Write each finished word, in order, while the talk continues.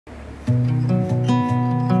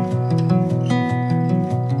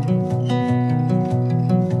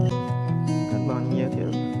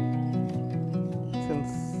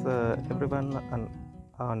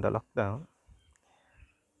on the lockdown,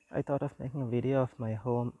 I thought of making a video of my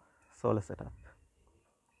home solar setup.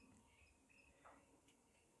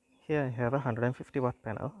 Here I have a 150 watt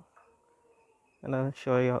panel, and I'll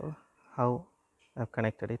show you how I've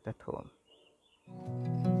connected it at home.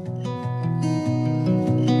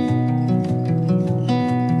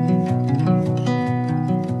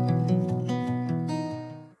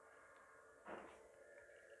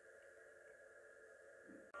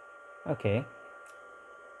 Okay,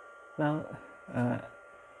 now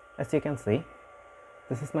as you can see,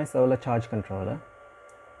 this is my solar charge controller.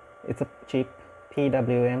 It's a cheap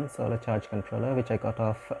PWM solar charge controller which I got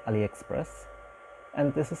off AliExpress,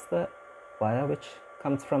 and this is the wire which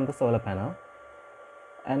comes from the solar panel,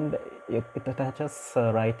 and it attaches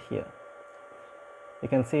right here. You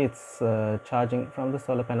can see it's charging from the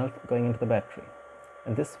solar panel going into the battery,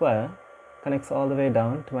 and this wire connects all the way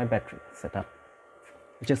down to my battery setup,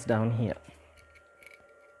 which is down here.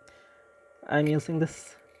 I'm using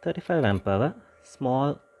this 35 amp hour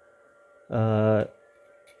small auto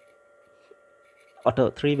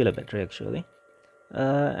 3-wheeler battery actually,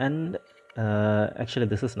 and actually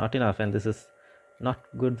this is not enough, and this is not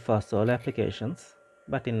good for solar applications,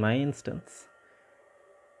 but in my instance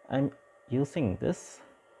I'm using this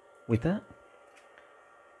with a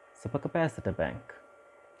supercapacitor bank.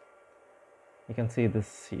 You can see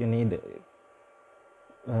this, you need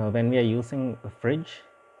when we are using a fridge,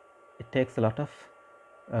 it takes a lot of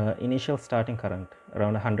initial starting current.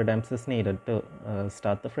 Around 100 amps is needed to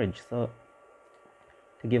start the fridge. So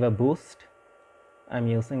to give a boost, I'm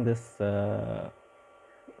using this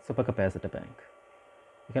supercapacitor bank.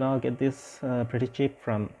 You can all get this pretty cheap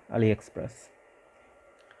from AliExpress.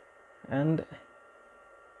 And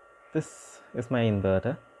this is my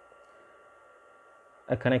inverter.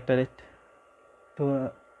 I connected it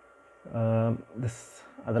to this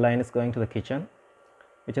other line is going to the kitchen,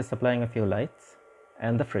 which is supplying a few lights,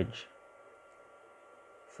 and the fridge.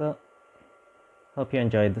 So hope you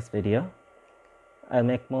enjoyed this video. I'll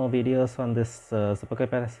make more videos on this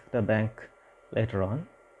supercapacitor bank later on,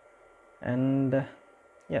 and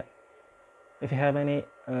yeah, if you have any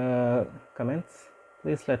comments,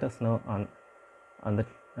 please let us know on the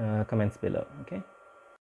comments below. Okay.